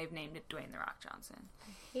rock, and they've named it Dwayne The Rock Johnson.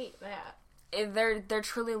 I hate that. They're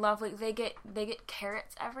truly lovely. They get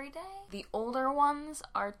carrots every day. The older ones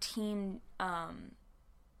are team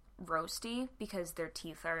roasty because their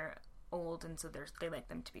teeth are old, and so they like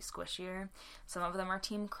them to be squishier. Some of them are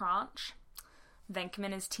team crunch.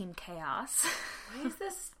 Venkman is team chaos. Why is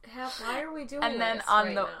this? Why are we doing? And then this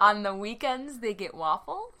on the weekends they get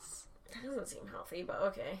waffles. That doesn't seem healthy, but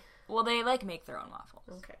okay. Well, they make their own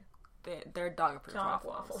waffles. Okay. They're dog-approved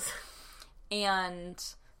waffles. And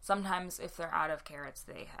sometimes if they're out of carrots,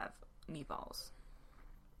 they have meatballs.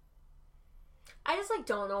 I just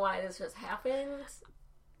don't know why this just happens.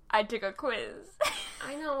 I took a quiz.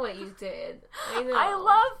 I know what you did. I know. I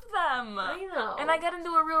love them. I know. And I got into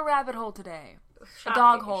a real rabbit hole today. Shocking, a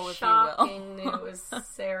dog hole, if you will. Shocking news.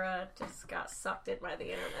 Sarah just got sucked in by the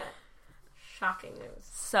internet. Shocking news.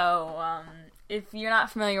 So, if you're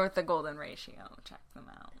not familiar with the golden ratio, check them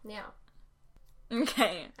out. Yeah.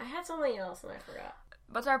 Okay. I had something else and I forgot.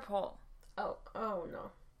 What's our poll? Oh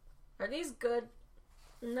no. Are these good?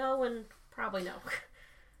 No and probably no.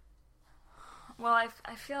 Well,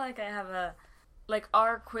 I feel like I have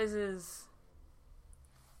our quizzes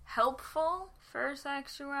helpful for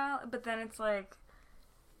sexuality, but then it's like,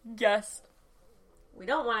 yes. We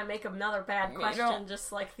don't want to make another bad question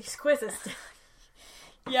just like these quizzes did.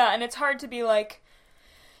 Yeah, and it's hard to be like,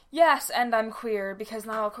 yes, and I'm queer, because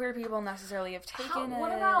not all queer people necessarily have taken it.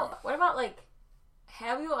 What about, like,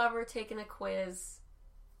 have you ever taken a quiz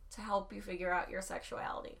to help you figure out your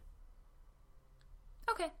sexuality?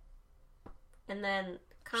 Okay. And then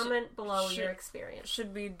comment below your experience.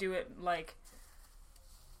 Should we do it, like,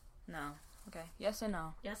 no. Okay. Yes and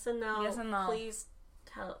no. Yes and no. Yes and no. Please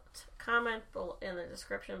comment in the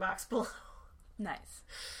description box below. Nice.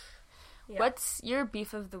 Yeah. What's your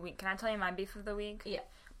beef of the week? Can I tell you my beef of the week? Yeah.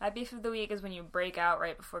 My beef of the week is when you break out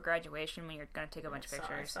right before graduation when you're going to take a bunch of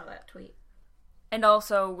pictures. I saw that tweet. And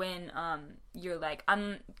also when you're like,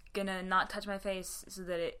 I'm gonna not touch my face so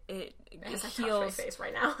that it heals. I touch my face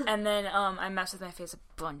right now. And then I messed with my face a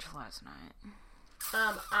bunch last night.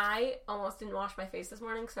 I almost didn't wash my face this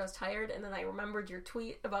morning because I was tired, and then I remembered your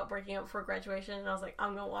tweet about breaking up before graduation, and I was like,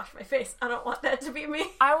 I'm gonna wash my face. I don't want that to be me.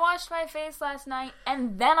 I washed my face last night,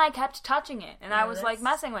 and then I kept touching it, and I was like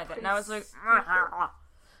messing with it, and I was like,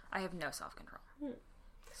 I have no self-control.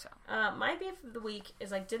 So my beef of the week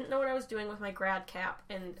is I didn't know what I was doing with my grad cap,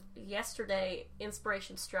 and yesterday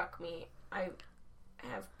inspiration struck me. I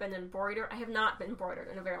have been embroidered. I have not been embroidered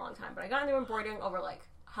in a very long time, but I got into embroidering over like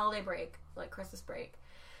holiday break, like Christmas break,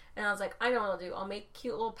 and I was like, I know what I'll do. I'll make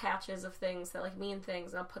cute little patches of things that like mean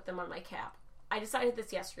things, and I'll put them on my cap. I decided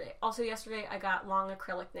this yesterday. Also yesterday I got long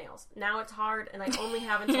acrylic nails. Now it's hard, and I only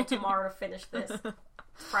have until tomorrow to finish this.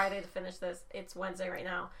 It's Friday to finish this. It's Wednesday right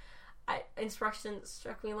now. Instructions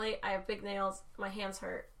struck me late. I have big nails. My hands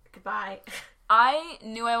hurt. Goodbye. I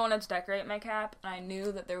knew I wanted to decorate my cap, and I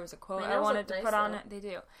knew that there was a quote I wanted to put on it. They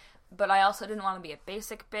do. But I also didn't want to be a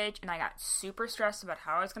basic bitch, and I got super stressed about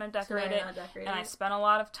how I was going to decorate it. And I spent a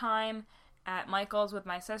lot of time at Michael's with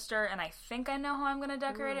my sister, and I think I know how I'm going to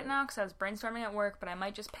decorate it now, because I was brainstorming at work, but I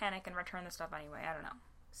might just panic and return the stuff anyway. I don't know.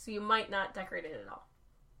 So you might not decorate it at all.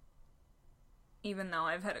 Even though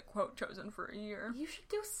I've had a quote chosen for a year. You should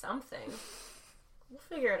do something. We'll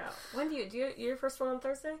figure it out. When do you your first one on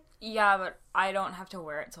Thursday? Yeah, but I don't have to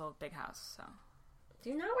wear it till big house, so. Do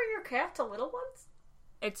you not wear your cap to little ones?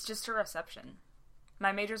 It's just a reception.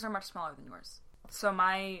 My majors are much smaller than yours. So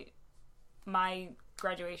my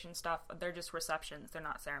graduation stuff, they're just receptions. They're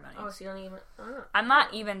not ceremonies. Oh, so you don't even... Oh. I'm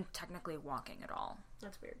not even technically walking at all.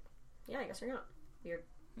 That's weird. Yeah, I guess you're not. Weird.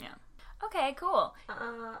 Yeah. Okay, cool.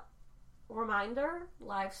 Reminder,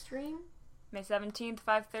 live stream. May 17th,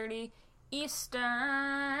 5:30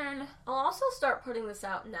 Eastern. I'll also start putting this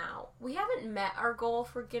out now. We haven't met our goal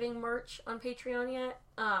for getting merch on Patreon yet.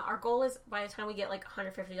 Our goal is by the time we get like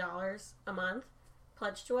 $150 a month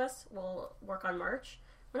pledged to us, we'll work on merch.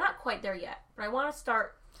 We're not quite there yet, but I want to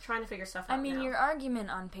start trying to figure stuff out. I mean, now. Your argument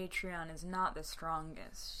on Patreon is not the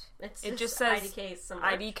strongest. It just says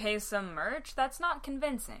IDK some merch. That's not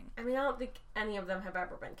convincing. I mean, I don't think any of them have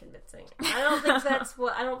ever been convincing. I don't think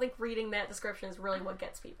I don't think reading that description is really what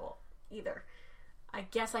gets people either. I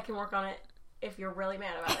guess I can work on it if you're really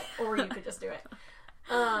mad about it, or you could just do it.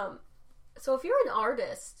 So if you're an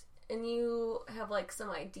artist and you have like some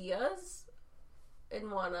ideas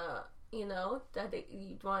and wanna, you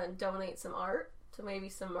want to donate some art to maybe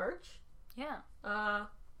some merch, yeah.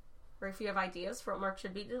 Or if you have ideas for what merch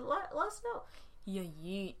should be, let us know. Yeah,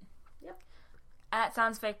 yeet. Yep. At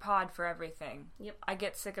Sounds Fake Pod for everything. Yep. I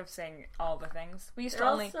get sick of saying all the things. We used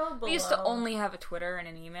to only have a Twitter and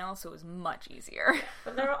an email, so it was much easier. Yeah,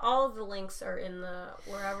 but all of the links are in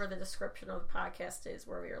wherever the description of the podcast is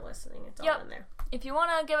where we are listening. It's all in there. If you want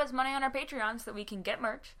to give us money on our Patreon so that we can get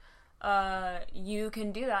merch, you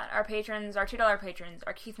can do that. Our patrons, our $2 patrons,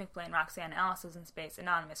 are Keith McBlain, Roxanne, Alice is in Space,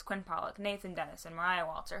 Anonymous, Quinn Pollock, Nathan Dennis, and Mariah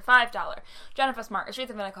Walter. $5, Jennifer Smart,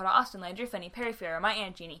 Ashritha Vinicota, Austin Landry, Finney, Perry Farrah, My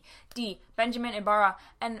Aunt Jeannie, D, Benjamin Ibarra,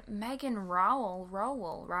 and Megan Rowell.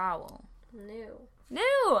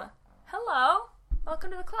 New. Hello.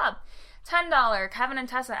 Welcome to the club. $10, Kevin and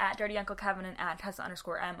Tessa at Dirty Uncle Kevin and at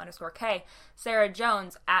Tessa_M_K. Sarah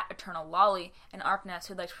Jones at Eternal Lolly and Arkness,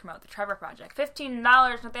 who'd like to promote the Trevor Project.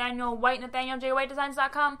 $15, Nathaniel White,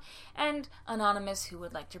 NathanielJWhiteDesigns.com, and Anonymous, who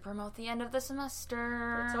would like to promote the end of the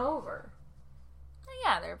semester. It's over.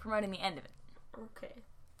 Yeah, they're promoting the end of it. Okay.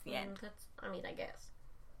 It's the end. I guess.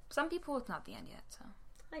 Some people, it's not the end yet, so.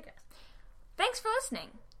 I guess. Thanks for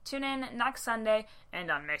listening. Tune in next Sunday and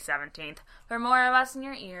on May 17th for more of us in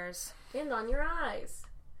your ears. And on your eyes.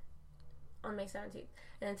 On May 17th.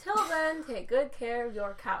 And until then, take good care of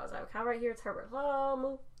your cows. I have a cow right here. It's Herbert. Hello,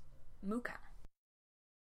 moo. Moo cow.